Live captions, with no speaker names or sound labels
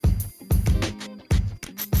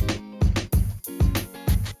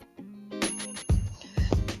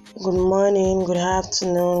Good morning, good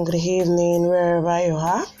afternoon, good evening, wherever you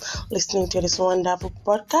are listening to this wonderful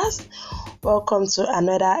podcast. Welcome to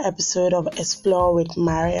another episode of Explore with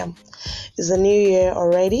Mariam. It's a new year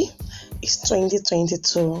already. It's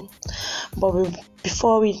 2022. But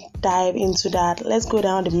before we dive into that, let's go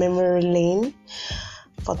down the memory lane.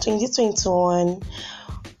 For 2021,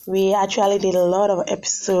 we actually did a lot of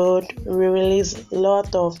episodes. We released a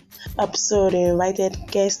lot of episodes. We invited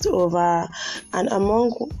guests over, and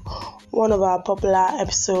among one of our popular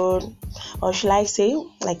episodes, or should I say,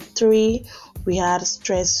 like 3, we had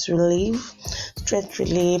stress relief.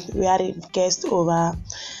 We had a guest over.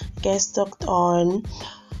 Guest talked on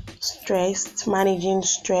stress, managing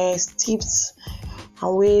stress, tips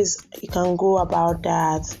and ways you can go about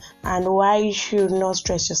that, and why you should not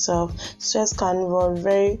stress yourself. Stress can be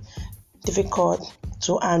very difficult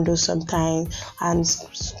to handle sometimes, and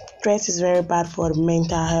stress is very bad for the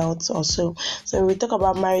mental health also. So we talk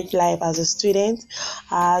about marriage life as a student.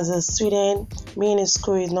 As a student, being in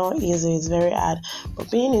school is not easy, it's very hard.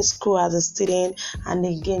 But being in school as a student and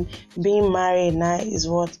again being married now is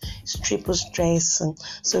triple stress.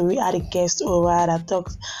 So we had a guest over that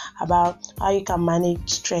talks about how you can manage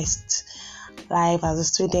stressed life as a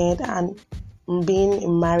student and being a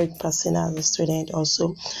married person as a student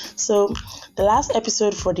also. So the last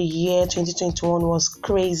episode for the year 2021 was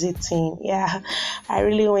Crazy Teen. Yeah, I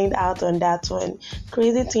really went out on that one.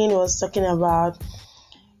 Crazy Teen was talking about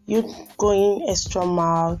you going extra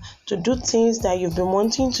mile to do things that you've been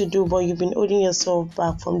wanting to do, but you've been holding yourself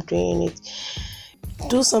back from doing it.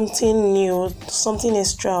 Do something new, something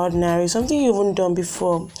extraordinary, something you haven't done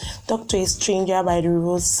before. Talk to a stranger by the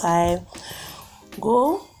roadside.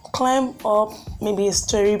 Go climb up maybe a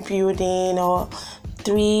story building or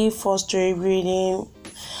 3-4 story building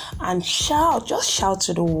and shout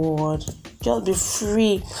to the world. Just be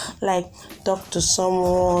free, like talk to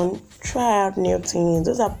someone, try out new things.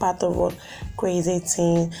 Those are part of what Crazy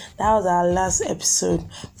Teen. That was our last episode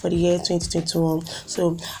for the year 2021.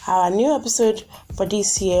 So our new episode for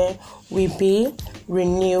this year will be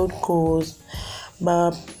renewed goals.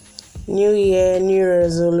 But new year, new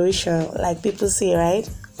resolution, like people say, right?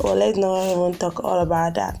 Well, let's not even talk all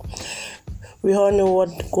about that. We all know what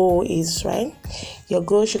the goal is, right? Your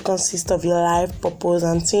goal should consist of your life purpose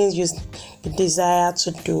and things you desire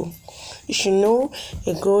to do. You should know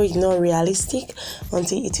a goal is not realistic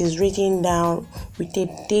until it is written down with a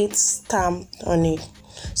date stamped on it.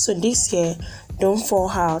 So this year, don't fall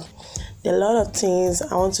out. There are a lot of things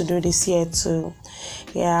I want to do this year too.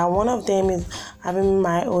 Yeah, one of them is having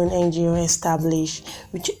my own NGO established,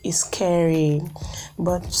 which is scary.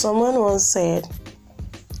 But someone once said,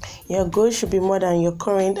 your goal should be more than your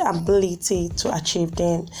current ability to achieve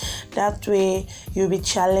them. That way, you'll be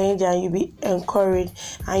challenged and you'll be encouraged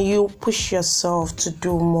and you push yourself to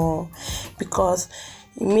do more. Because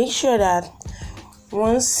make sure that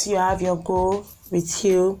once you have your goal with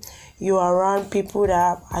you, you are around people that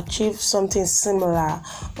have achieved something similar,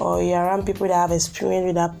 or you're around people that have experience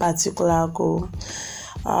with that particular goal.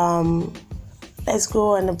 Let's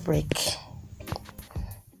go on a break.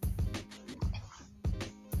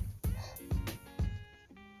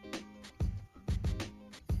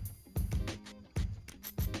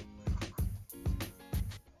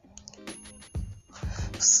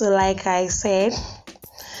 So like I said,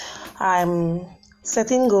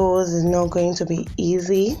 setting goals is not going to be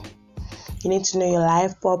easy. You need to know your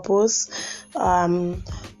life purpose. Do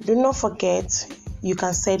not forget, you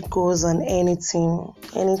can set goals on anything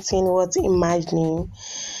worth imagining.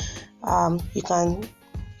 You can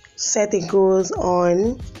set the goals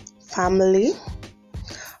on family,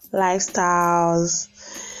 lifestyles,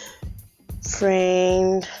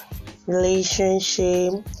 friend,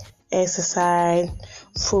 relationship, exercise,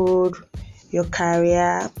 food, your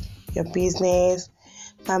career, your business,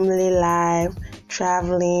 family life,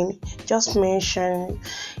 traveling. Just mention,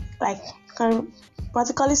 like, you can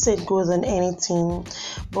practically set goals on anything,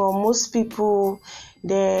 but most people,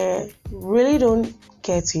 they really don't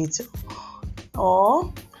get it,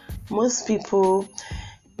 or most people,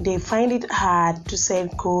 they find it hard to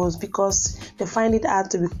set goals because they find it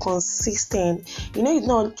hard to be consistent. It's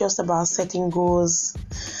not just about setting goals.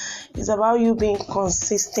 It's about you being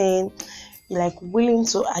consistent, like willing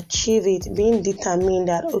to achieve it, being determined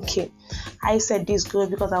that, okay, I set these goals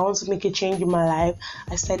because I want to make a change in my life.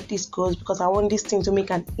 I set these goals because I want this thing to make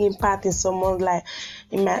an impact in someone's life,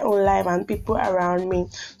 in my own life and people around me.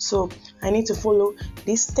 So I need to follow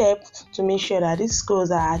this step to make sure that these goals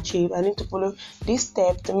are achieved. I need to follow this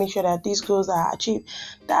step to make sure that these goals are achieved.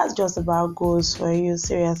 That's just about goals for you,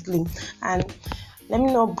 seriously. And let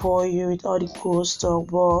me not bore you with all the cool stuff,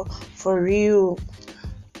 but for real,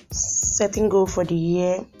 setting goal for the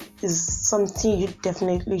year is something you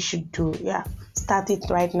definitely should do. Yeah, start it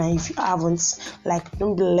right now if you haven't. Like,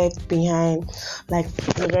 don't be left behind. Like,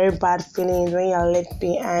 it's a very bad feeling when you're left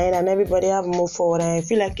behind and everybody have moved forward and I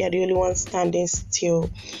feel like you're the only one standing still.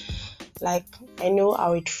 Like, I know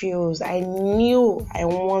how it feels. I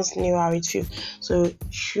once knew how it feels. So you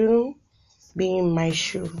shouldn't be in my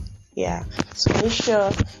shoe. Yeah, so make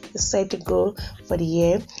sure you set a goal for the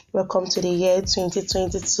year. Welcome to the year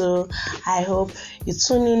 2022. I hope you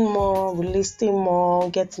tune in more, we listen more,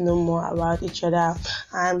 get to know more about each other,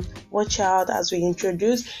 and watch out as we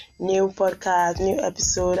introduce new podcast, new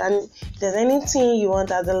episode. And if there's anything you want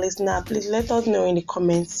as a listener, please let us know in the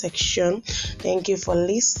comment section. Thank you for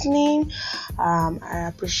listening. I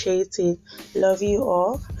appreciate it. Love you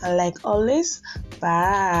all, and like always,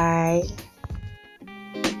 bye.